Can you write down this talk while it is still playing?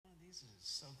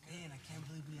can't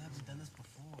believe we haven't done this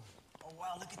before. Oh,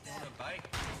 wow, look at that. Want a bite?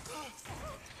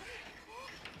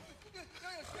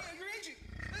 You're aging.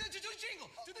 Do the jingle.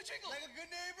 Do the jingle. Like a good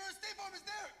neighbor, State Farm is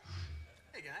there.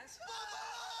 Hey, guys.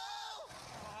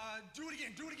 Do it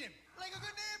again. Do it again. Like a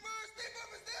good neighbor, State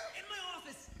Farm is there. In my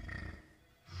office.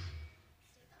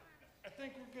 I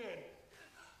think we're good.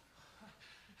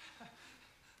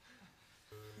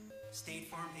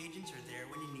 State Farm agents are there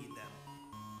when you need them.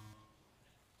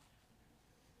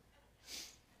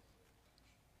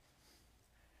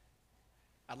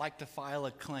 I'd like to file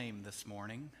a claim this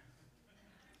morning,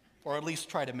 or at least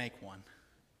try to make one.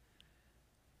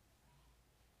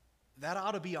 That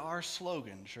ought to be our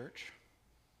slogan, church.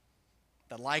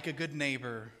 That like a good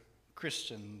neighbor,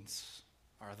 Christians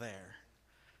are there.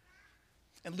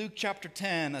 In Luke chapter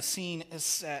 10, a scene is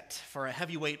set for a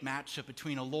heavyweight matchup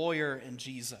between a lawyer and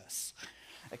Jesus,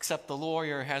 except the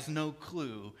lawyer has no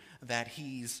clue that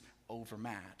he's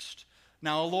overmatched.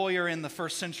 Now, a lawyer in the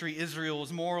first century Israel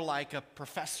is more like a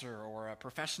professor or a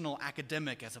professional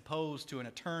academic as opposed to an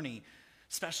attorney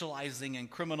specializing in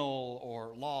criminal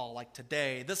or law like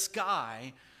today. This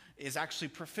guy is actually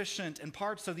proficient in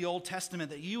parts of the Old Testament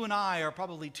that you and I are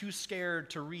probably too scared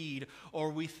to read,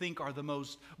 or we think are the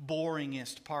most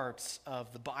boringest parts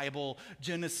of the Bible.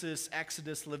 Genesis,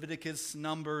 Exodus, Leviticus,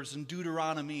 Numbers, and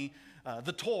Deuteronomy,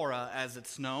 the Torah as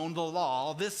it's known, the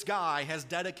law. This guy has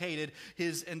dedicated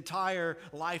his entire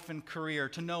life and career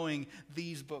to knowing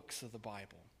these books of the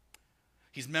Bible.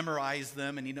 He's memorized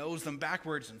them and he knows them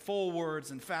backwards and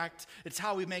forwards. In fact, it's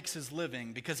how he makes his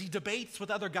living because he debates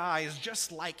with other guys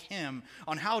just like him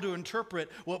on how to interpret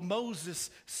what Moses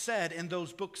said in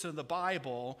those books of the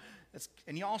Bible.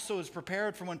 And he also is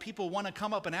prepared for when people want to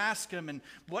come up and ask him, and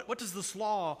what does this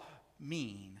law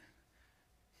mean?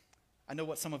 I know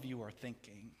what some of you are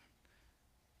thinking.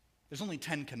 There's only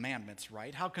 10 commandments,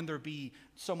 right? How can there be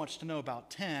so much to know about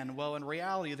 10? Well, in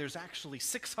reality, there's actually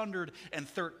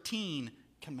 613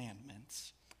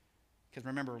 commandments. Because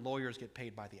remember, lawyers get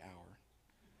paid by the hour.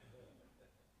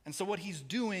 And so what he's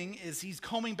doing is he's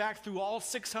combing back through all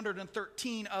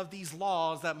 613 of these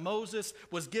laws that Moses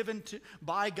was given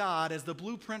by God as the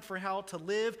blueprint for how to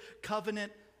live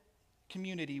covenant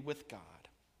community with God.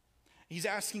 He's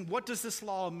asking, what does this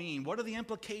law mean? What are the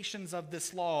implications of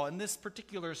this law in this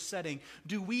particular setting?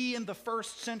 Do we in the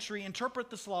first century interpret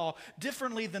this law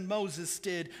differently than Moses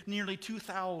did nearly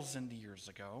 2,000 years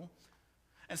ago?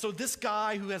 And so this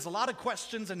guy who has a lot of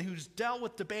questions and who's dealt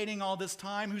with debating all this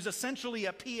time, who's essentially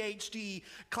a PhD,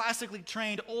 classically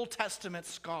trained Old Testament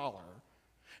scholar,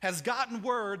 has gotten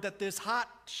word that this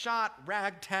hot-shot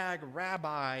ragtag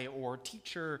rabbi or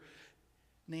teacher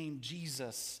named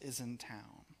Jesus is in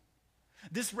town.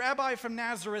 This rabbi from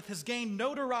Nazareth has gained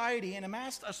notoriety and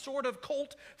amassed a sort of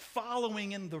cult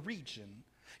following in the region.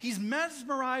 He's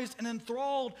mesmerized and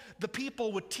enthralled the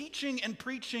people with teaching and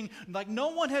preaching like no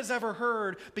one has ever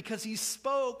heard because he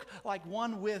spoke like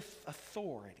one with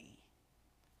authority.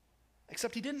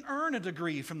 Except he didn't earn a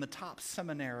degree from the top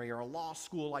seminary or a law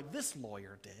school like this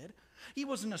lawyer did. He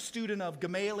wasn't a student of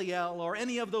Gamaliel or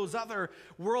any of those other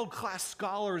world-class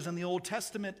scholars in the Old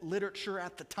Testament literature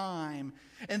at the time.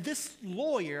 And this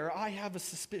lawyer, I have a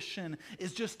suspicion,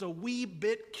 is just a wee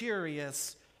bit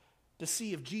curious to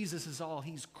see if Jesus is all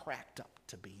he's cracked up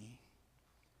to be.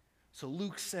 So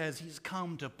Luke says he's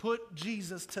come to put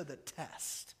Jesus to the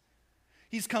test.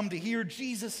 He's come to hear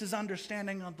Jesus'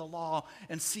 understanding of the law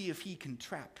and see if he can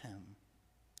trap him,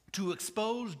 to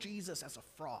expose Jesus as a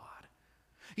fraud.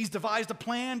 He's devised a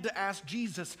plan to ask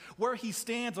Jesus where he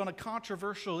stands on a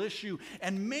controversial issue,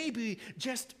 and maybe,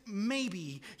 just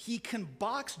maybe, he can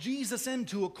box Jesus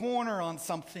into a corner on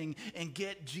something and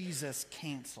get Jesus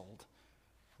canceled.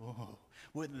 Oh,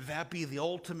 wouldn't that be the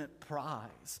ultimate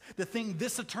prize? The thing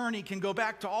this attorney can go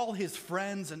back to all his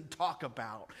friends and talk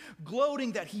about,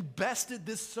 gloating that he bested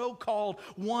this so-called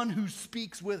one who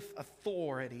speaks with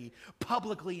authority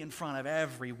publicly in front of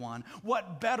everyone.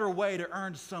 What better way to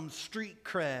earn some street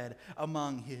cred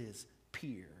among his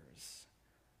peers?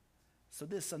 So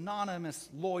this anonymous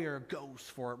lawyer goes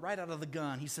for it right out of the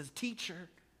gun. He says, "Teacher,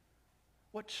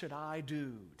 what should I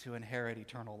do to inherit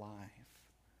eternal life?"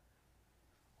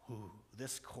 Ooh,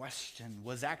 this question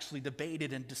was actually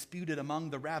debated and disputed among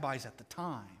the rabbis at the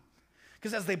time.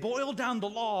 Because as they boiled down the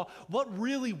law, what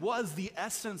really was the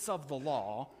essence of the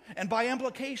law? And by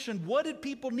implication, what did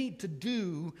people need to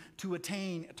do to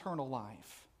attain eternal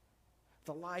life?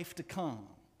 The life to come.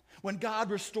 When God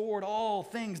restored all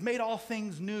things, made all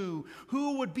things new,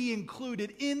 who would be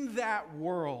included in that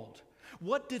world?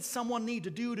 What did someone need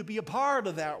to do to be a part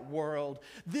of that world?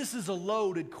 This is a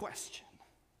loaded question.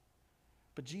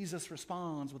 But Jesus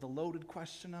responds with a loaded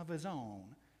question of his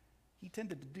own. He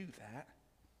tended to do that.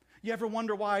 You ever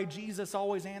wonder why Jesus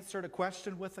always answered a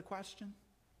question with a question?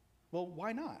 Well,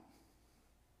 why not?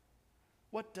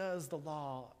 What does the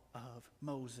law of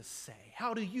Moses say?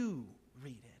 How do you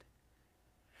read it?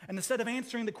 And instead of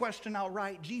answering the question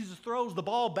outright, Jesus throws the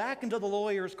ball back into the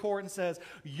lawyer's court and says,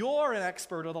 "You're an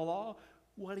expert of the law.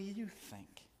 What do you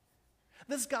think?"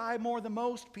 This guy, more than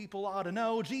most people ought to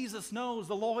know, Jesus knows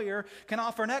the lawyer can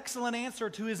offer an excellent answer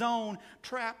to his own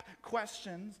trap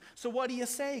questions. So what do you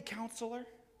say, counselor?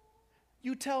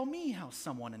 You tell me how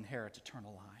someone inherits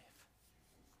eternal life.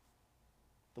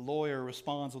 The lawyer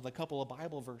responds with a couple of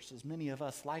Bible verses many of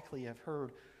us likely have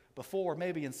heard before,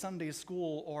 maybe in Sunday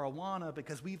school or Awana,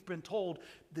 because we've been told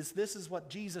this is what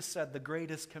Jesus said the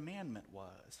greatest commandment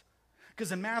was.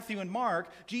 Because in Matthew and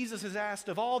Mark, Jesus is asked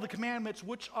of all the commandments,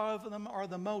 which of them are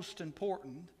the most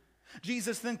important?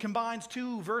 Jesus then combines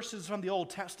two verses from the Old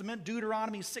Testament,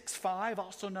 Deuteronomy 6:5,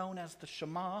 also known as the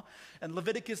Shema, and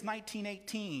Leviticus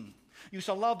 19:18. You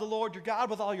shall love the Lord your God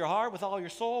with all your heart, with all your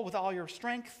soul, with all your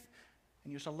strength,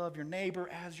 and you shall love your neighbor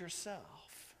as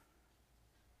yourself.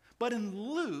 But in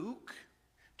Luke,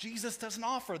 Jesus doesn't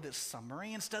offer this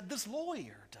summary. Instead, this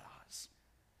lawyer does.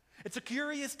 It's a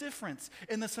curious difference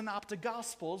in the Synoptic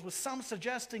Gospels, with some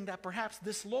suggesting that perhaps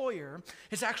this lawyer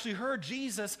has actually heard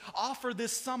Jesus offer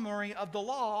this summary of the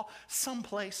law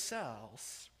someplace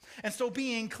else. And so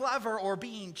being clever or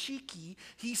being cheeky,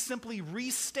 he simply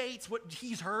restates what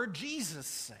he's heard Jesus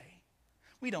say.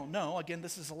 We don't know. Again,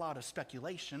 this is a lot of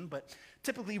speculation, but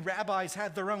typically rabbis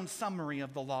had their own summary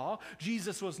of the law.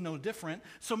 Jesus was no different.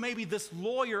 So maybe this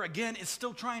lawyer, again, is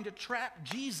still trying to trap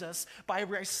Jesus by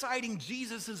reciting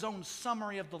Jesus' own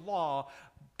summary of the law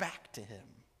back to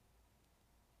him.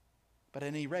 But at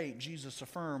any rate, Jesus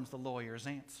affirms the lawyer's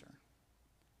answer.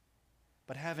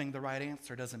 But having the right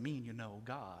answer doesn't mean you know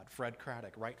God, Fred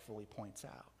Craddock rightfully points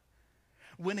out.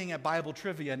 Winning at Bible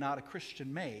trivia not a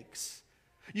Christian makes.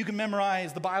 You can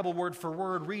memorize the Bible word for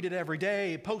word, read it every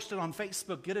day, post it on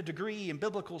Facebook, get a degree in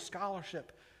biblical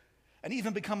scholarship, and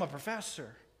even become a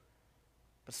professor,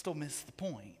 but still miss the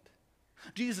point.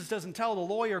 Jesus doesn't tell the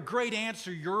lawyer, "Great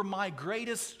answer, you're my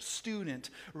greatest student."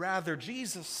 Rather,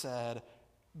 Jesus said,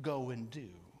 "Go and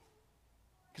do."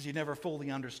 Because you never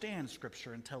fully understand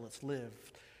Scripture until it's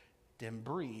lived and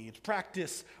breathed.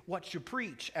 Practice what you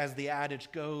preach, as the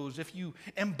adage goes. If you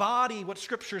embody what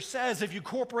Scripture says, if you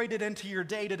incorporate it into your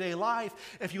day-to-day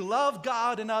life, if you love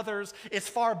God and others, it's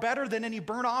far better than any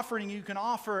burnt offering you can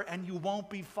offer, and you won't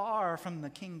be far from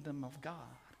the kingdom of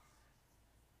God.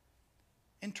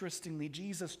 Interestingly,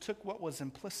 Jesus took what was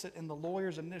implicit in the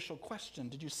lawyer's initial question.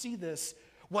 Did you see this?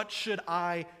 What should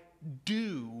I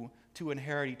do to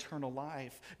inherit eternal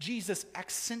life? Jesus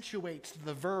accentuates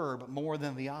the verb more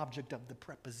than the object of the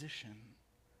preposition.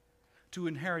 To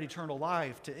inherit eternal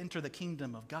life, to enter the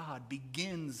kingdom of God,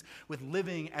 begins with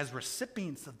living as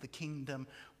recipients of the kingdom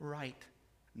right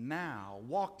now,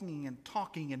 walking and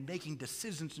talking and making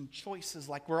decisions and choices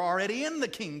like we're already in the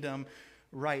kingdom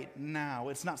right now.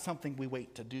 It's not something we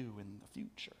wait to do in the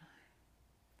future.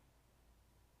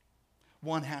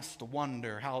 One has to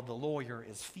wonder how the lawyer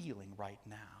is feeling right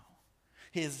now.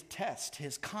 His test,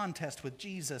 his contest with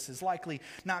Jesus is likely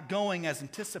not going as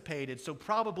anticipated, so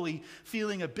probably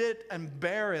feeling a bit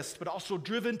embarrassed, but also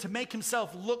driven to make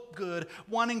himself look good,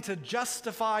 wanting to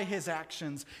justify his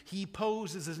actions. He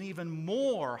poses an even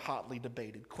more hotly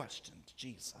debated question to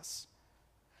Jesus,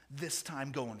 this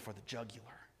time going for the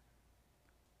jugular.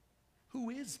 Who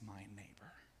is my neighbor?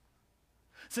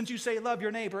 Since you say love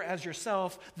your neighbor as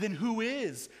yourself, then who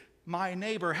is my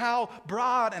neighbor? How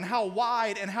broad and how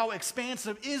wide and how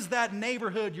expansive is that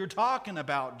neighborhood you're talking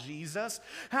about, Jesus?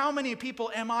 How many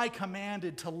people am I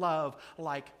commanded to love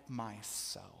like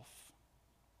myself?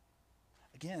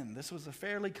 Again, this was a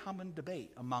fairly common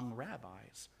debate among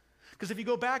rabbis. Because if you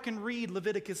go back and read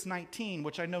Leviticus 19,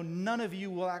 which I know none of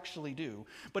you will actually do,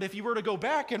 but if you were to go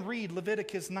back and read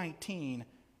Leviticus 19,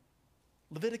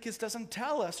 Leviticus doesn't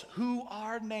tell us who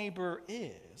our neighbor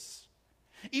is.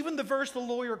 Even the verse the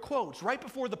lawyer quotes, right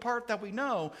before the part that we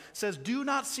know, says, "Do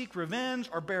not seek revenge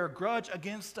or bear grudge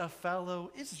against a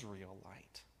fellow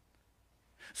Israelite."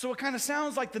 So it kind of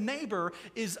sounds like the neighbor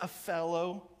is a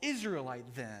fellow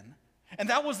Israelite then. And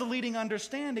that was the leading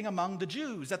understanding among the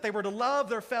Jews, that they were to love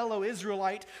their fellow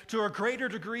Israelite to a greater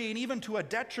degree and even to a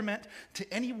detriment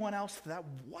to anyone else that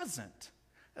wasn't.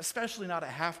 Especially not a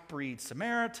half-breed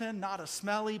Samaritan, not a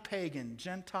smelly pagan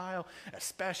Gentile,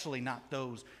 especially not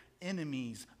those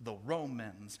enemies, the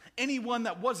Romans. Anyone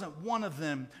that wasn't one of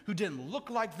them, who didn't look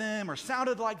like them or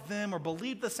sounded like them or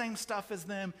believed the same stuff as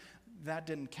them, that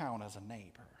didn't count as a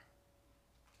neighbor.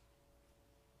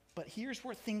 But here's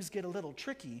where things get a little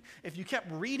tricky. If you kept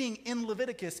reading in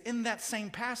Leviticus, in that same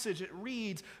passage, it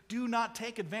reads, "Do not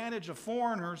take advantage of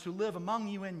foreigners who live among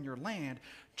you in your land.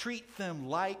 Treat them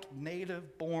like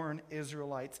native-born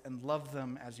Israelites and love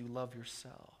them as you love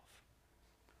yourself."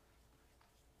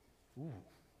 Ooh.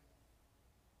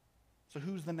 So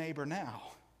who's the neighbor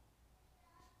now?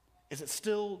 Is it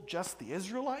still just the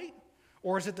Israelite?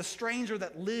 Or is it the stranger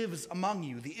that lives among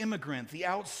you, the immigrant, the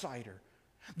outsider?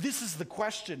 This is the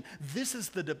question. This is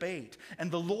the debate. And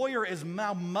the lawyer is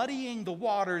now muddying the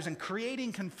waters and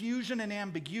creating confusion and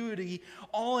ambiguity,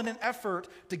 all in an effort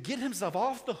to get himself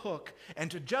off the hook and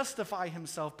to justify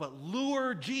himself, but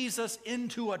lure Jesus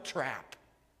into a trap.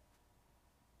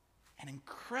 And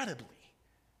incredibly,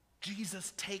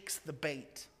 Jesus takes the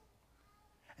bait.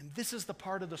 And this is the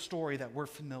part of the story that we're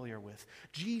familiar with.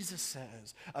 Jesus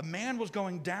says, a man was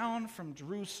going down from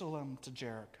Jerusalem to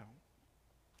Jericho.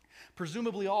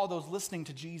 Presumably all those listening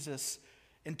to Jesus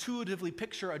intuitively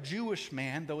picture a Jewish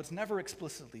man, though it's never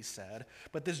explicitly said.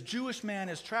 But this Jewish man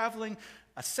is traveling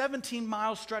a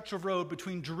 17-mile stretch of road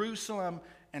between Jerusalem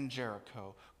and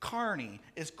Jericho. Carney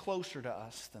is closer to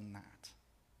us than that.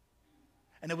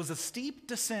 And it was a steep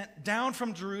descent down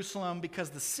from Jerusalem because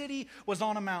the city was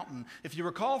on a mountain. If you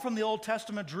recall from the Old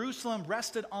Testament, Jerusalem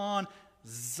rested on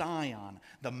Zion,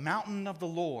 the mountain of the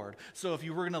Lord. So if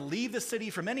you were going to leave the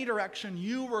city from any direction,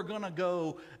 you were going to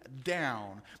go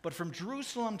down. But from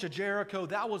Jerusalem to Jericho,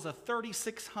 that was a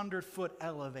 3,600-foot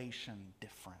elevation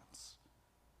difference.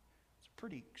 It's a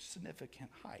pretty significant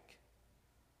hike.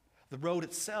 The road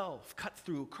itself cut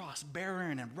through across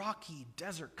barren and rocky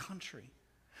desert country.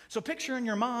 So picture in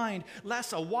your mind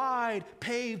less a wide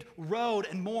paved road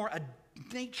and more a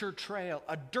nature trail,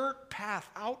 a dirt path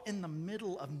out in the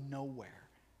middle of nowhere.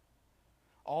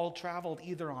 All traveled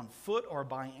either on foot or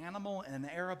by animal in an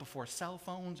era before cell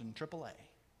phones and AAA.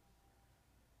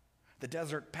 The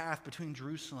desert path between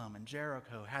Jerusalem and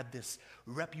Jericho had this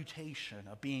reputation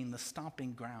of being the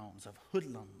stomping grounds of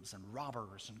hoodlums and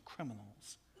robbers and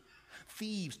criminals.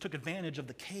 Thieves took advantage of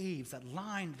the caves that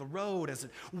lined the road as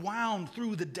it wound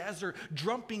through the desert,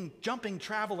 jumping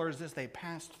travelers as they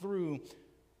passed through.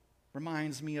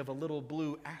 Reminds me of a little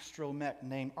blue astromech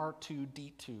named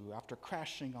R2-D2 after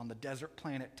crashing on the desert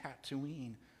planet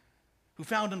Tatooine, who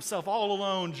found himself all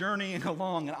alone journeying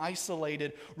along an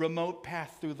isolated, remote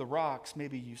path through the rocks.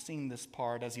 Maybe you've seen this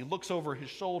part as he looks over his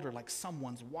shoulder like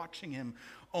someone's watching him,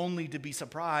 only to be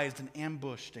surprised and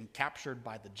ambushed and captured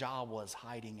by the Jawas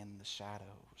hiding in the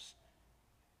shadows.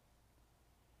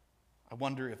 I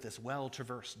wonder if this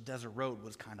well-traversed desert road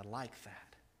was kind of like that.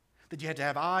 That you had to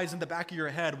have eyes in the back of your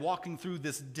head walking through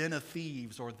this den of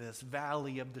thieves or this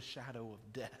valley of the shadow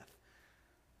of death.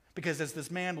 Because as this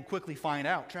man will quickly find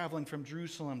out, traveling from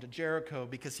Jerusalem to Jericho,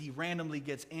 because he randomly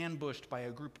gets ambushed by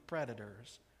a group of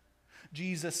predators.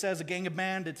 Jesus says a gang of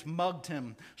bandits mugged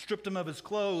him, stripped him of his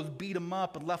clothes, beat him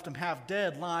up, and left him half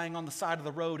dead lying on the side of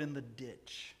the road in the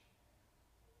ditch.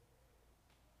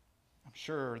 I'm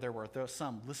sure there were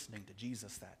some listening to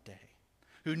Jesus that day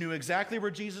who knew exactly where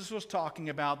Jesus was talking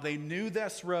about. They knew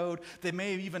this road. They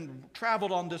may have even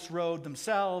traveled on this road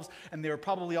themselves, and they were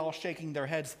probably all shaking their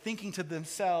heads, thinking to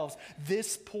themselves,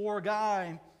 this poor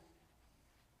guy,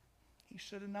 he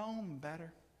should have known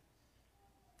better.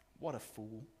 What a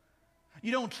fool.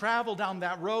 You don't travel down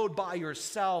that road by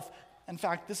yourself. In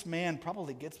fact, this man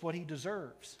probably gets what he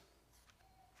deserves.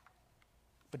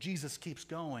 But Jesus keeps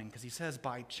going because he says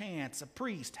by chance a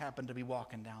priest happened to be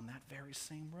walking down that very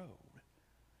same road.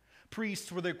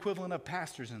 Priests were the equivalent of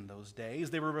pastors in those days.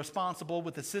 They were responsible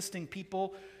with assisting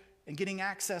people in getting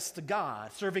access to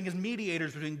God, serving as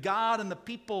mediators between God and the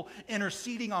people,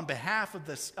 interceding on behalf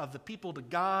of the people to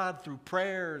God through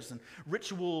prayers and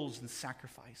rituals and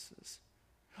sacrifices.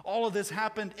 All of this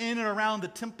happened in and around the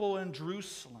temple in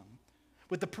Jerusalem,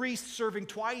 with the priests serving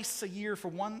twice a year for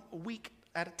 1 week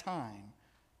at a time.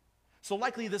 So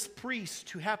likely this priest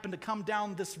who happened to come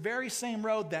down this very same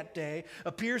road that day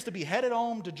appears to be headed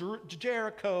home to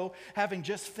Jericho, having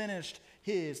just finished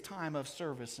his time of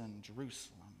service in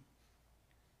Jerusalem.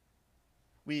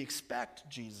 We expect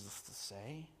Jesus to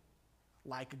say,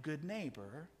 like a good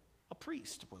neighbor, a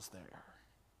priest was there.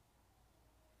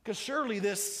 Because surely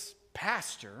this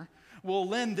pastor will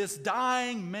lend this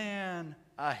dying man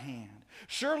a hand.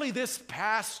 Surely this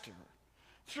pastor,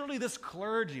 surely this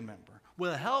clergy member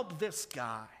will help this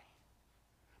guy.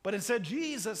 But instead,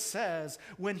 Jesus says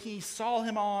when he saw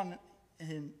him on,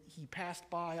 and he passed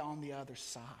by on the other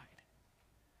side.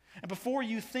 And Before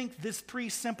you think this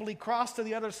priest simply crossed to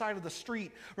the other side of the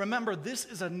street, remember this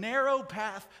is a narrow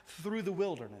path through the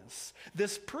wilderness.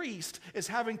 This priest is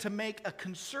having to make a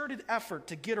concerted effort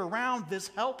to get around this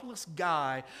helpless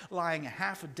guy lying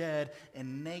half dead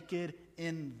and naked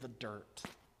in the dirt.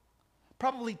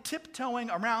 Probably tiptoeing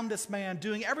around this man,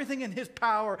 doing everything in his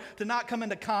power to not come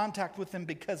into contact with him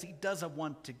because he doesn't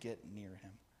want to get near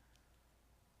him.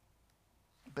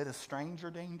 A bit of stranger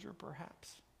danger,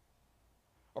 perhaps.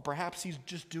 Or perhaps he's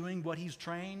just doing what he's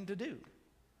trained to do.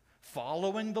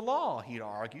 Following the law, he'd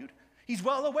argued. He's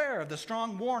well aware of the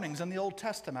strong warnings in the Old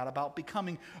Testament about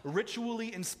becoming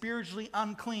ritually and spiritually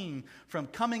unclean from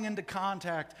coming into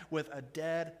contact with a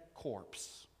dead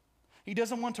corpse. He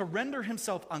doesn't want to render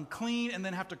himself unclean and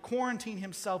then have to quarantine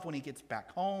himself when he gets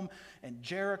back home in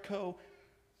Jericho,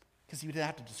 because he would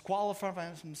have to disqualify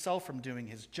himself from doing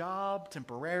his job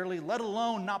temporarily, let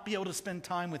alone not be able to spend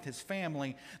time with his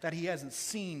family that he hasn't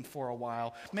seen for a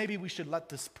while. Maybe we should let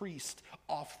this priest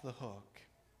off the hook.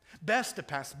 Best to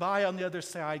pass by on the other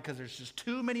side because there's just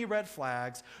too many red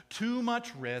flags, too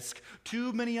much risk,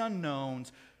 too many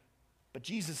unknowns. But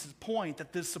Jesus' point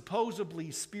that this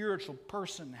supposedly spiritual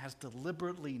person has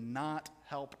deliberately not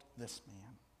helped this man.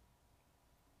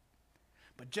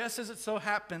 But just as it so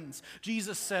happens,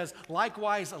 Jesus says,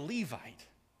 likewise a Levite,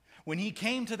 when he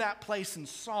came to that place and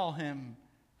saw him,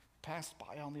 passed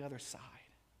by on the other side.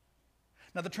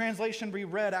 Now, the translation we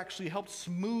read actually helped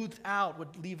smooth out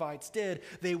what Levites did.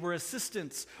 They were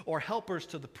assistants or helpers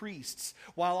to the priests.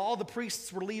 While all the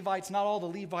priests were Levites, not all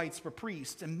the Levites were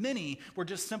priests. And many were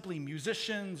just simply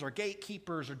musicians or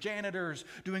gatekeepers or janitors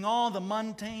doing all the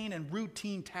mundane and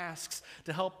routine tasks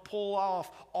to help pull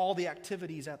off all the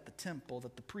activities at the temple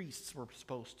that the priests were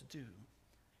supposed to do.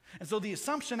 And so the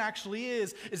assumption actually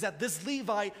is that this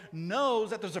Levite knows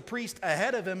that there's a priest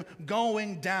ahead of him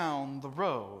going down the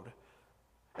road.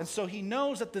 And so he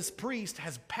knows that this priest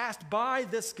has passed by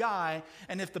this guy,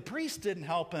 and if the priest didn't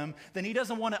help him, then he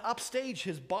doesn't want to upstage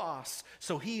his boss,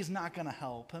 so he's not going to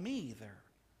help him either.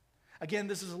 Again,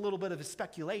 this is a little bit of a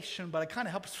speculation, but it kind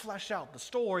of helps flesh out the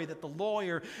story that the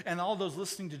lawyer and all those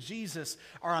listening to Jesus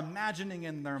are imagining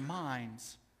in their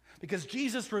minds. Because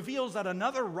Jesus reveals that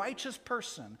another righteous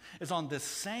person is on this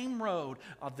same road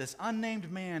of this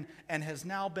unnamed man and has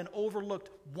now been overlooked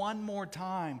one more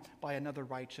time by another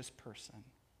righteous person.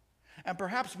 And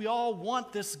perhaps we all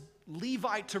want this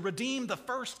Levite to redeem the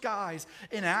first guys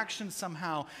in action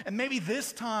somehow. And maybe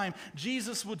this time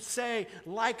Jesus would say,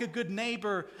 like a good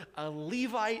neighbor, a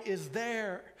Levite is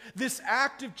there. This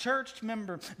active church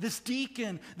member, this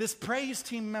deacon, this praise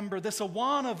team member, this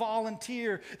Awana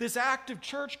volunteer, this active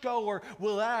churchgoer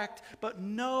will act. But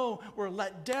no, we're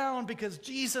let down because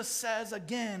Jesus says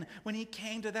again, when he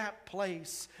came to that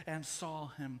place and saw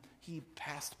him, he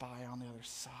passed by on the other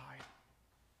side.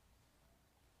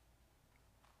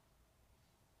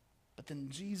 But then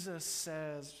Jesus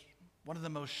says one of the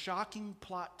most shocking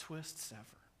plot twists ever.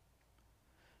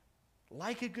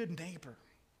 Like a good neighbor,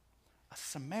 a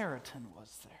Samaritan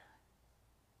was there.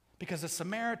 Because a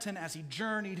Samaritan, as he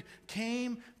journeyed,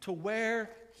 came to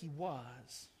where he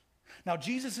was. Now,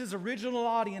 Jesus' original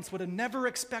audience would have never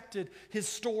expected his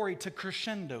story to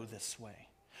crescendo this way.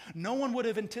 No one would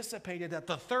have anticipated that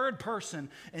the third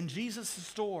person in Jesus'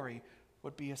 story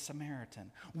would be a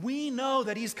Samaritan. We know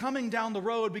that he's coming down the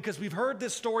road because we've heard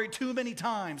this story too many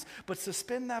times, but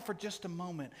suspend that for just a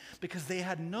moment because they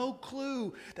had no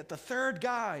clue that the third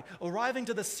guy arriving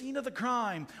to the scene of the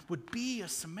crime would be a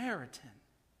Samaritan.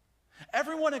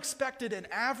 Everyone expected an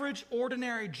average,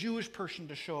 ordinary Jewish person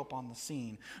to show up on the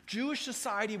scene. Jewish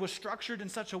society was structured in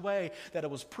such a way that it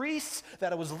was priests,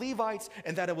 that it was Levites,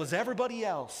 and that it was everybody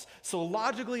else. So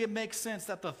logically it makes sense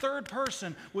that the third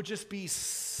person would just be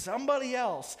somebody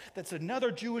else that's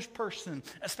another Jewish person,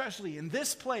 especially in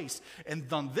this place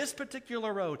and on this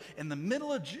particular road in the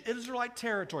middle of Israelite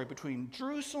territory between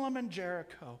Jerusalem and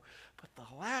Jericho. But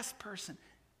the last person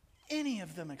any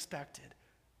of them expected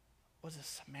was a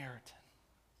Samaritan.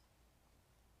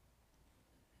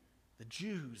 The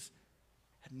Jews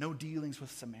had no dealings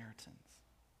with Samaritans.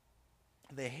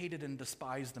 They hated and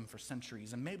despised them for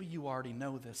centuries. And maybe you already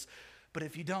know this, but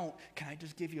if you don't, can I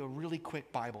just give you a really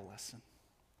quick Bible lesson?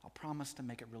 I'll promise to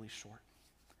make it really short.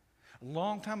 A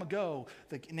long time ago,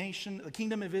 the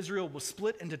kingdom of Israel was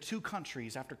split into two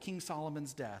countries after King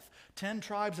Solomon's death. 10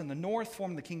 tribes in the north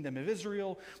formed the kingdom of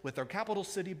Israel, with their capital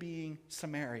city being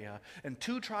Samaria. And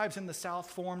 2 tribes in the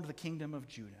south formed the kingdom of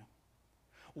Judah.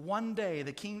 One day,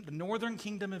 the northern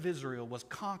kingdom of Israel was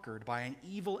conquered by an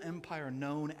evil empire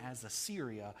known as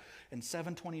Assyria in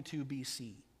 722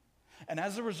 BC. And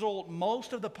as a result,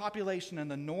 most of the population in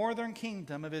the northern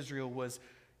kingdom of Israel was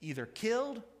either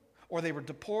killed or they were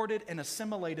deported and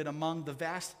assimilated among the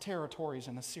vast territories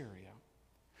in Assyria.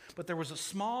 But there was a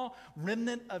small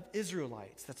remnant of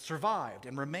Israelites that survived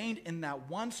and remained in that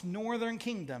once northern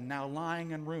kingdom, now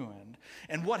lying in ruin.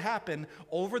 And what happened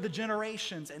over the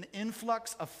generations, an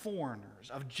influx of foreigners,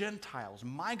 of Gentiles,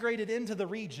 migrated into the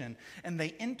region, and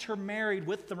they intermarried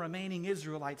with the remaining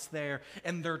Israelites there,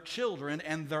 and their children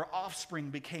and their offspring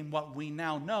became what we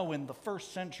now know in the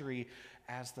first century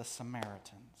as the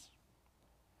Samaritans.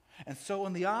 And so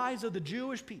in the eyes of the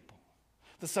Jewish people,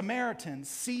 the Samaritans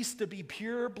ceased to be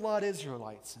pure-blood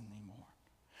Israelites anymore.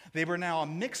 They were now a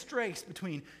mixed race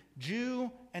between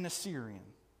Jew and Assyrian,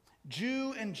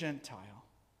 Jew and Gentile,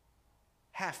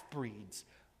 half-breeds,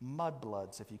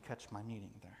 mudbloods, if you catch my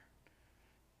meaning there.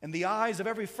 In the eyes of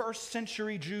every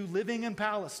first-century Jew living in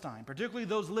Palestine, particularly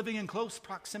those living in close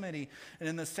proximity and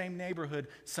in the same neighborhood,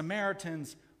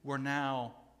 Samaritans were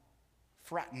now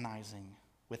fraternizing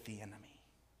with the enemy.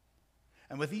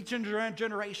 And with each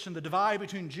generation, the divide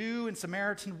between Jew and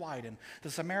Samaritan widened.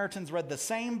 The Samaritans read the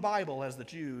same Bible as the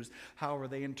Jews. However,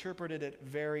 they interpreted it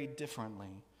very differently.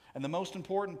 And the most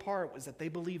important part was that they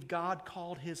believed God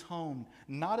called his home,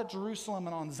 not at Jerusalem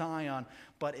and on Zion,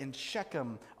 but in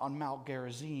Shechem on Mount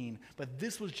Gerizim. But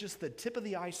this was just the tip of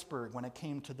the iceberg when it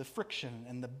came to the friction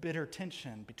and the bitter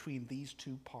tension between these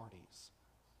two parties.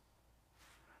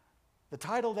 The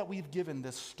title that we've given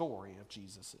this story of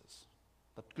Jesus is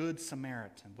the Good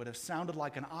Samaritan would have sounded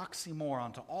like an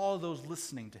oxymoron to all those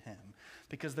listening to him,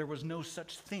 because there was no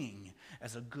such thing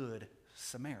as a good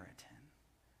Samaritan,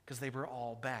 because they were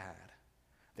all bad.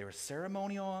 They were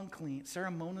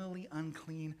ceremonially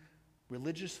unclean,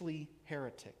 religiously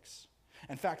heretics.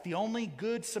 In fact, the only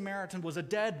good Samaritan was a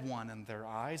dead one in their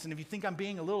eyes. And if you think I'm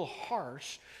being a little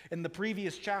harsh, in the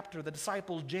previous chapter, the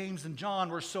disciples James and John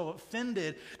were so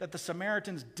offended that the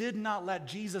Samaritans did not let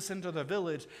Jesus into the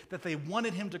village that they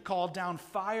wanted him to call down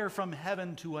fire from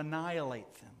heaven to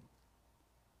annihilate them.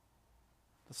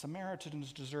 The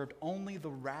Samaritans deserved only the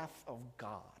wrath of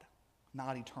God,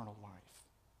 not eternal life.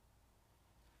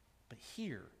 But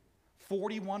here,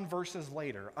 41 verses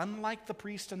later, unlike the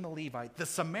priest and the Levite, the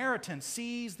Samaritan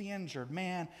sees the injured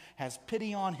man, has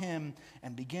pity on him,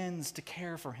 and begins to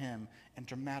care for him in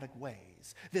dramatic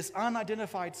ways. This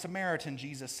unidentified Samaritan,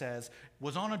 Jesus says,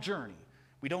 was on a journey.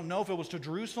 We don't know if it was to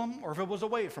Jerusalem or if it was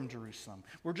away from Jerusalem.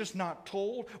 We're just not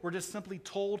told. We're just simply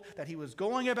told that he was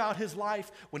going about his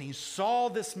life when he saw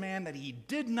this man that he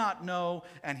did not know,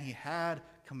 and he had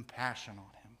compassion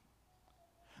on him.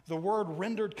 The word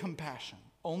rendered compassion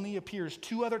only appears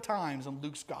 2 other times in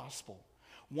Luke's gospel.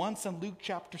 Once in Luke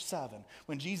chapter 7,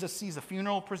 when Jesus sees a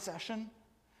funeral procession.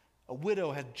 A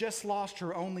widow had just lost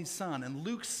her only son. And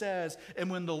Luke says, and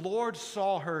when the Lord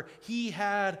saw her, he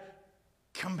had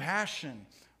compassion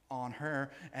on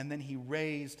her, and then he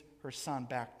raised her son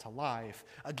back to life.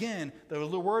 Again,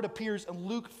 the word appears in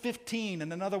Luke 15,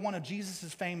 in another one of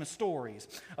Jesus' famous stories.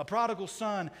 A prodigal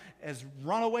son has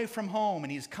run away from home,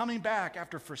 and he's coming back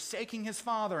after forsaking his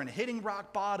father and hitting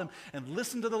rock bottom. And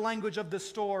listen to the language of this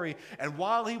story. And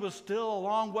while he was still a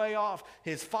long way off,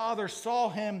 his father saw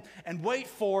him, and wait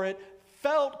for it,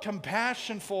 felt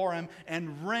compassion for him,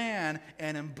 and ran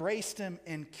and embraced him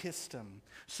and kissed him.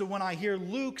 So when I hear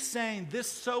Luke saying this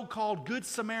so-called Good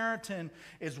Samaritan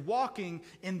is walking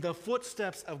in the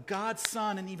footsteps of God's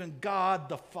Son and even God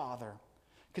the Father,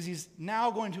 because he's now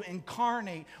going to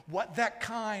incarnate what that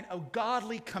kind of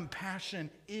godly compassion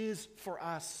is for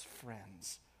us,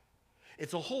 friends.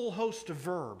 It's a whole host of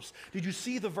verbs. Did you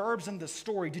see the verbs in this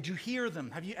story? Did you hear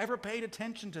them? Have you ever paid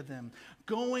attention to them?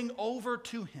 Going over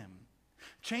to him,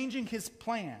 changing his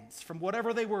plans from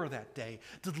whatever they were that day,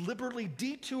 deliberately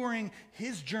detouring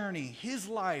his journey, his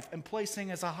life, and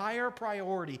placing as a higher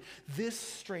priority this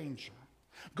stranger.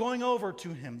 Going over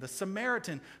to him, the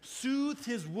Samaritan soothed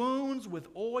his wounds with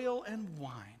oil and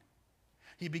wine.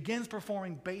 He begins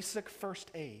performing basic first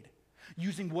aid,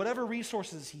 using whatever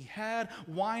resources he had,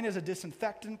 wine as a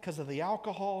disinfectant because of the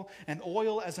alcohol, and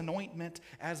oil as an ointment,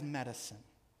 as medicine.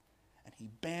 And he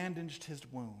bandaged his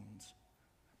wounds,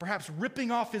 perhaps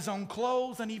ripping off his own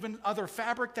clothes and even other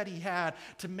fabric that he had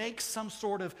to make some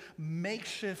sort of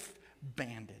makeshift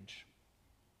bandage.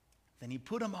 Then he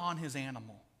put him on his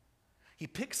animal. He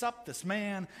picks up this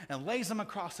man and lays him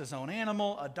across his own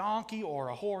animal, a donkey or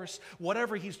a horse,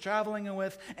 whatever he's traveling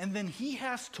with, and then he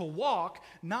has to walk,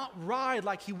 not ride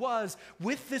like he was,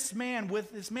 with this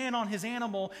man on his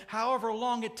animal, however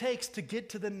long it takes to get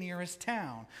to the nearest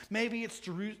town. Maybe it's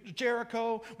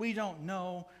Jericho, we don't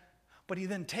know. But he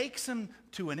then takes him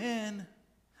to an inn,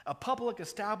 a public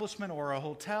establishment, or a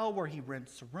hotel where he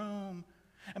rents a room.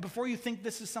 And before you think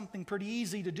this is something pretty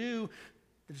easy to do,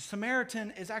 The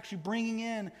Samaritan is actually bringing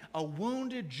in a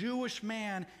wounded Jewish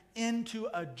man into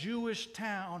a Jewish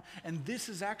town, and this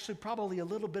is actually probably a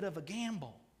little bit of a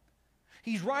gamble.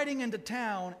 He's riding into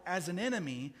town as an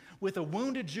enemy with a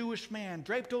wounded Jewish man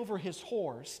draped over his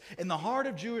horse in the heart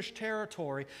of Jewish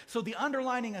territory. So the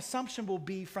underlying assumption will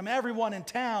be from everyone in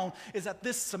town is that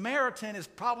this Samaritan is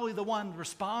probably the one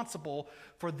responsible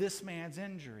for this man's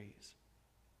injuries.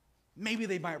 Maybe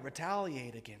they might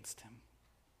retaliate against him.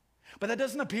 But that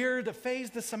doesn't appear to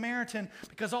faze the Samaritan,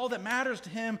 because all that matters to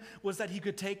him was that he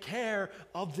could take care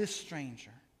of this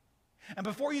stranger. And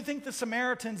before you think the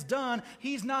Samaritan's done,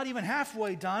 he's not even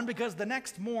halfway done, because the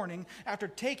next morning, after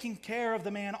taking care of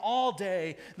the man all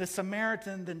day, the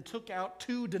Samaritan then took out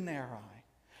 2 denarii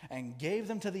and gave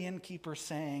them to the innkeeper,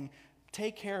 saying,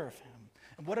 "Take care of him,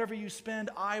 and whatever you spend,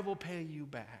 I will pay you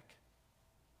back."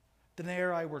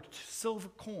 Denarii were silver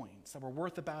coins that were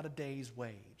worth about a day's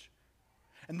wage.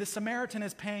 And this Samaritan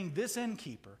is paying this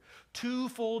innkeeper 2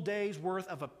 full days' worth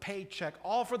of a paycheck,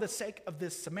 all for the sake of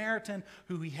this Samaritan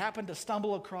who he happened to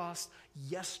stumble across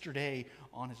yesterday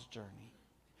on his journey.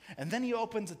 And then he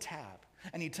opens a tab,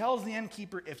 and he tells the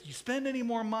innkeeper, "If you spend any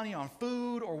more money on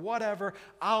food or whatever,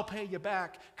 I'll pay you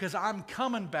back, because I'm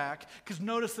coming back." Because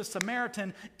notice, the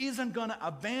Samaritan isn't going to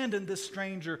abandon this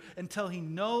stranger until he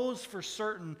knows for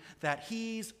certain that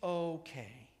he's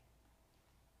okay.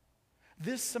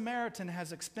 This Samaritan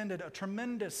has expended a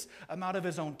tremendous amount of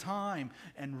his own time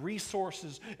and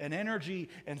resources and energy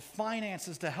and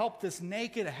finances to help this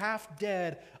naked,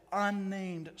 half-dead,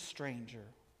 unnamed stranger.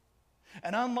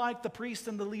 And unlike the priest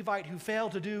and the Levite who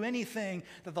failed to do anything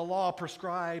that the law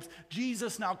prescribes,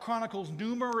 Jesus now chronicles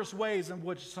numerous ways in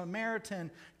which Samaritan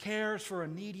cares for a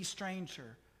needy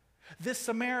stranger. This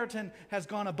Samaritan has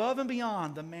gone above and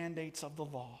beyond the mandates of the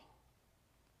law.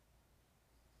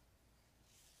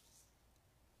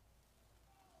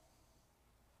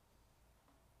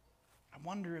 I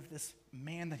wonder if this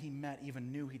man that he met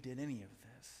even knew he did any of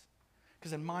this.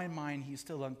 Because in my mind, he's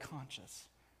still unconscious,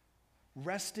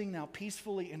 resting now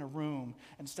peacefully in a room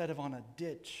instead of on a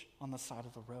ditch on the side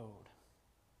of the road.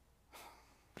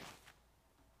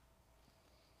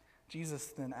 Jesus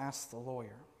then asked the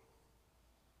lawyer,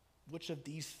 which of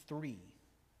these 3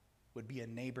 would be a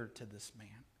neighbor to this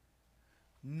man?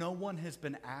 No one has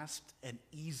been asked an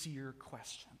easier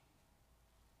question.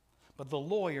 But the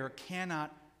lawyer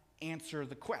cannot answer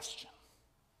the question.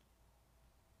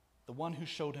 The one who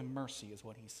showed him mercy is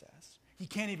what he says. He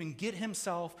can't even get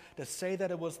himself to say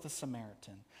that it was the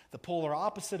Samaritan, the polar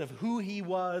opposite of who he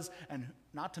was, and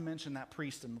not to mention that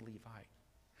priest and the Levite.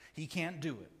 He can't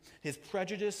do it. His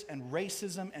prejudice and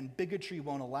racism and bigotry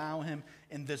won't allow him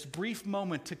in this brief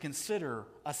moment to consider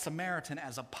a Samaritan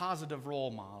as a positive role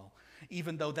model,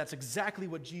 even though that's exactly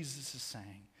what Jesus is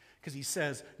saying. Because he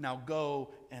says, "Now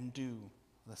go and do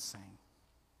the same."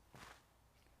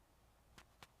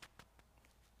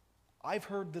 I've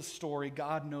heard this story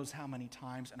God knows how many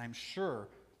times, and I'm sure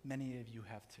many of you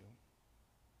have too.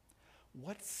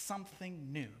 What's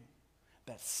something new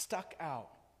that stuck out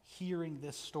hearing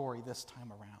this story this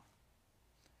time around?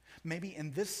 Maybe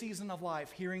in this season of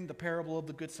life, hearing the parable of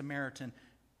the Good Samaritan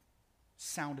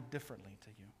sounded differently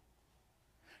to you.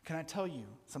 Can I tell you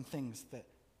some things that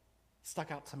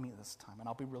stuck out to me this time? And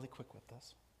I'll be really quick with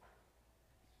this.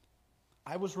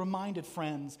 I was reminded,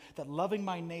 friends, that loving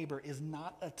my neighbor is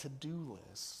not a to-do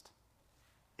list.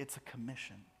 It's a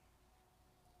commission.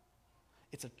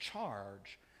 It's a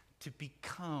charge to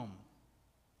become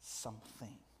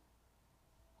something,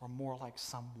 or more like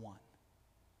someone,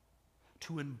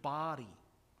 to embody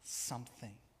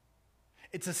something.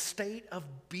 It's a state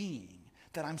of being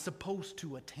that I'm supposed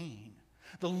to attain.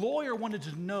 The lawyer wanted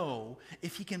to know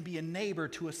if he can be a neighbor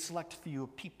to a select few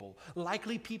of people,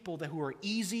 likely people who are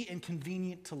easy and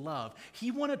convenient to love.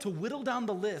 He wanted to whittle down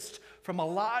the list from a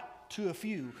lot to a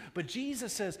few. But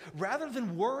Jesus says, rather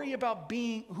than worry about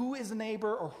being who is a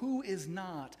neighbor or who is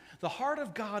not, the heart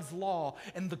of God's law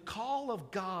and the call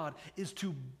of God is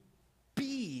to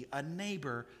be a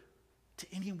neighbor to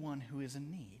anyone who is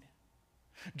in need.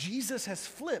 Jesus has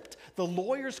flipped the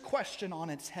lawyer's question on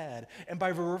its head, and by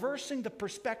reversing the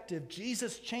perspective,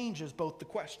 Jesus changes both the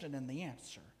question and the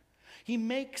answer. He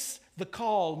makes the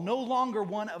call no longer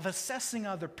one of assessing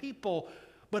other people,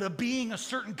 but of being a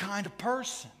certain kind of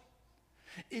person.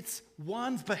 It's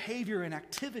one's behavior and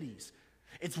activities.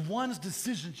 It's one's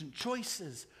decisions and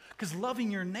choices, because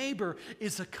loving your neighbor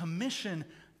is a commission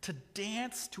to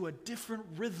dance to a different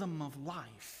rhythm of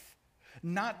life.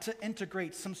 Not to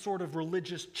integrate some sort of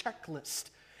religious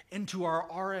checklist into our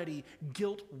already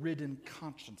guilt-ridden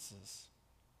consciences.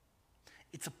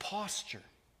 It's a posture.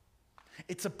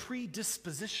 It's a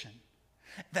predisposition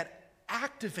that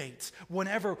activates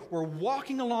whenever we're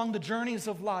walking along the journeys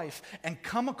of life and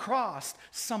come across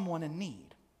someone in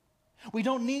need. We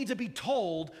don't need to be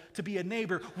told to be a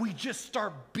neighbor. We just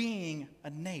start being a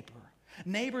neighbor.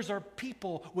 Neighbors are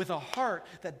people with a heart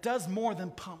that does more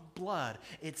than pump blood.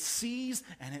 It sees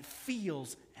and it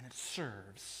feels and it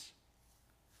serves.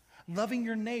 Loving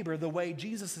your neighbor the way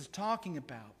Jesus is talking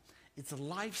about, it's a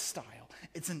lifestyle.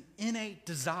 It's an innate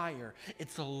desire.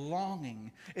 It's a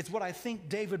longing. It's what I think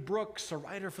David Brooks, a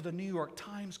writer for the New York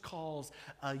Times, calls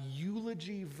a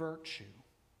eulogy virtue.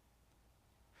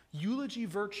 Eulogy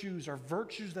virtues are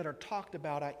virtues that are talked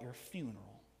about at your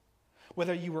funeral.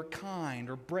 Whether you were kind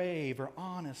or brave or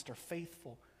honest or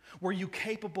faithful. Were you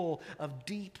capable of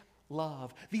deep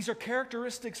love? These are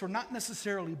characteristics we're not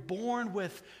necessarily born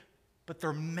with, but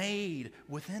they're made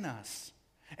within us.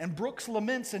 And Brooks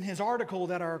laments in his article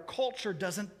that our culture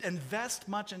doesn't invest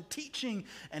much in teaching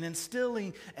and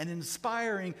instilling and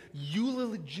inspiring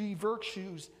eulogy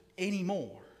virtues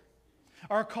anymore.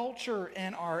 Our culture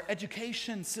and our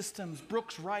education systems,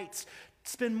 Brooks writes,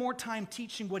 spend more time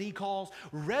teaching what he calls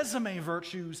resume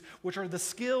virtues, which are the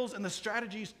skills and the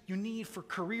strategies you need for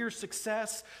career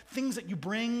success, things that you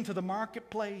bring to the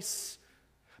marketplace.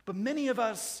 But many of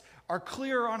us are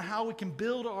clearer on how we can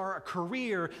build our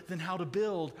career than how to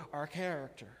build our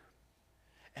character.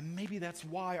 And maybe that's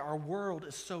why our world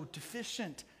is so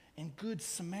deficient in good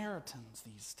Samaritans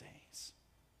these days.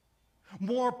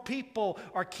 More people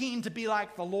are keen to be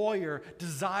like the lawyer,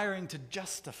 desiring to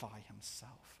justify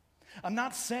himself. I'm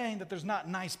not saying that there's not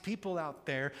nice people out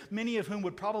there, many of whom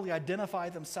would probably identify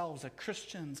themselves as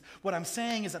Christians. What I'm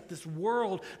saying is that this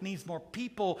world needs more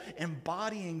people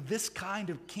embodying this kind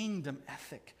of kingdom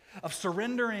ethic, of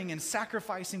surrendering and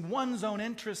sacrificing one's own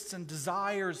interests and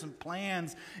desires and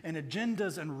plans and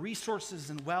agendas and resources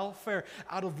and welfare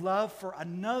out of love for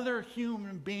another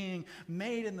human being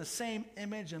made in the same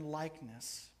image and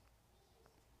likeness.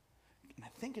 And I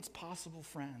think it's possible,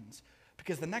 friends,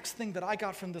 because the next thing that I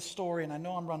got from this story, and I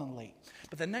know I'm running late,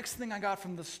 but the next thing I got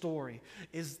from this story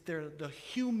is the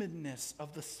humanness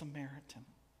of the Samaritan.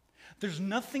 There's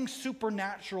nothing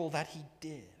supernatural that he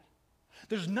did.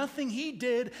 There's nothing he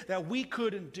did that we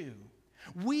couldn't do.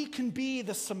 We can be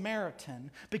the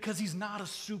Samaritan because he's not a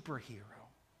superhero.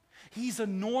 He's a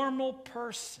normal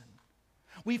person.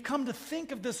 We've come to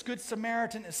think of this Good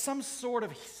Samaritan as some sort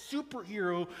of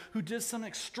superhero who did some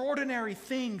extraordinary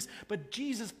things, but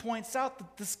Jesus points out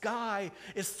that this guy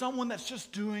is someone that's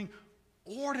just doing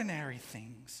ordinary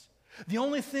things. The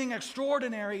only thing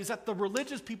extraordinary is that the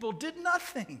religious people did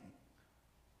nothing.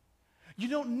 You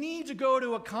don't need to go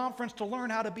to a conference to learn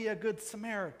how to be a good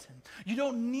Samaritan. You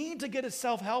don't need to get a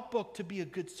self-help book to be a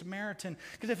good Samaritan.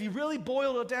 Because if you really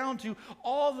boil it down to,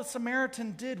 all the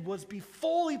Samaritan did was be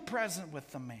fully present with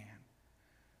the man.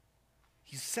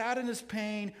 He sat in his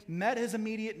pain, met his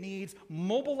immediate needs,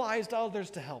 mobilized others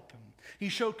to help him. He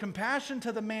showed compassion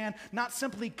to the man, not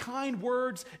simply kind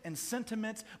words and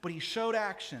sentiments, but he showed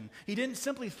action. He didn't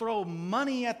simply throw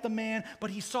money at the man,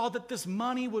 but he saw that this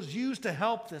money was used to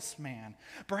help this man.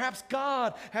 Perhaps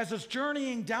God has us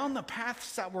journeying down the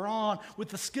paths that we're on with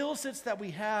the skill sets that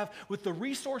we have, with the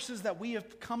resources that we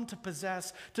have come to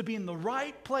possess, to be in the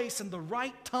right place and the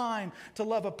right time to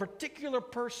love a particular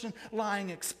person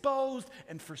lying exposed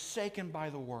and forsaken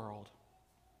by the world.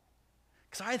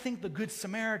 Because I think the Good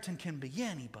Samaritan can be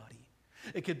anybody.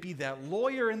 It could be that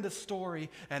lawyer in the story,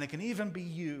 and it can even be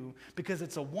you, because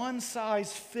it's a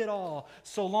one-size-fits-all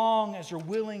so long as you're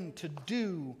willing to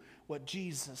do what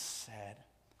Jesus said.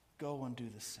 Go and do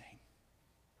the same.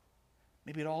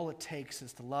 Maybe all it takes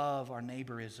is to love our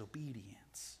neighbor is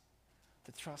obedience,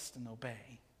 to trust and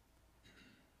obey.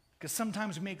 Because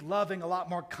sometimes we make loving a lot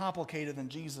more complicated than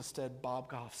Jesus did, Bob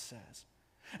Goff says.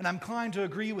 And I'm inclined to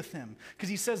agree with him, because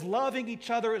he says loving each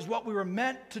other is what we were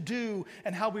meant to do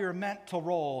and how we were meant to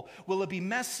roll. Will it be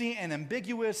messy and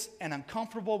ambiguous and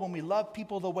uncomfortable when we love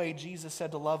people the way Jesus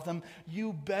said to love them?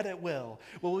 You bet it will.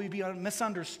 Will we be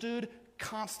misunderstood?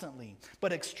 Constantly.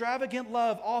 But extravagant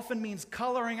love often means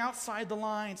coloring outside the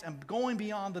lines and going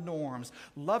beyond the norms.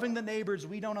 Loving the neighbors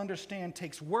we don't understand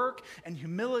takes work and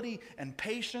humility and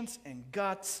patience and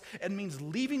guts. It means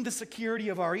leaving the security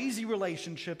of our easy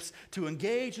relationships to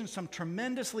engage in some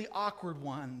tremendously awkward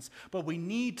ones. But we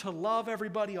need to love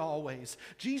everybody always.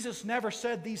 Jesus never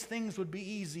said these things would be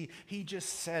easy. He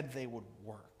just said they would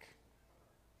work.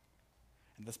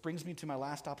 And this brings me to my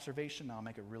last observation. Now I'll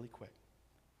make it really quick.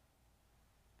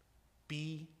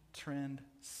 Be trend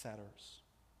setters.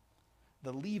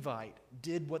 The Levite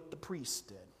did what the priest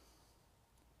did.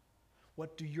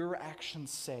 What do your actions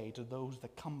say to those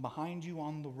that come behind you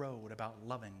on the road about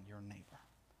loving your neighbor?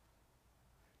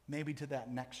 maybe to that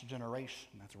next generation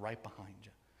that's right behind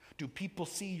you? Do people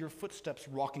see your footsteps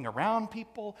walking around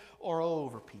people or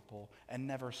over people and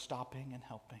never stopping and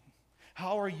helping?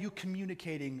 How are you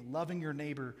communicating loving your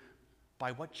neighbor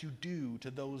by what you do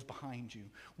to those behind you?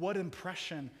 What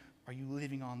impression are you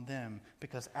leaving on them?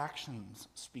 Because actions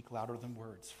speak louder than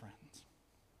words, friends.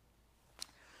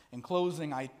 In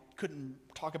closing, I couldn't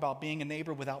talk about being a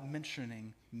neighbor without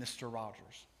mentioning Mr.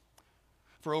 Rogers.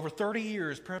 For over 30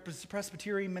 years,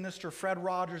 Presbyterian minister Fred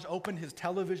Rogers opened his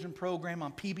television program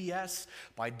on PBS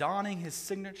by donning his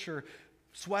signature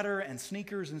sweater and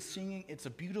sneakers and singing, "It's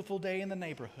a beautiful day in the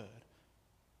neighborhood."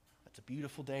 It's a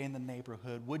beautiful day in the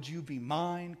neighborhood. Would you be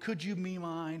mine? Could you be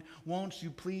mine? Won't you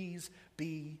please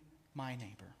be my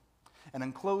neighbor? And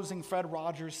in closing, Fred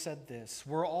Rogers said this: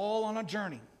 we're all on a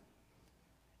journey,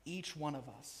 each one of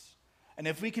us. And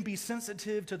if we can be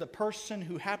sensitive to the person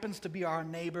who happens to be our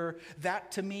neighbor,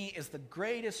 that to me is the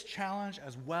greatest challenge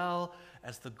as well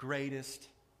as the greatest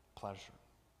pleasure.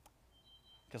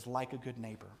 Because like a good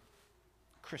neighbor,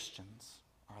 Christians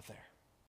are there.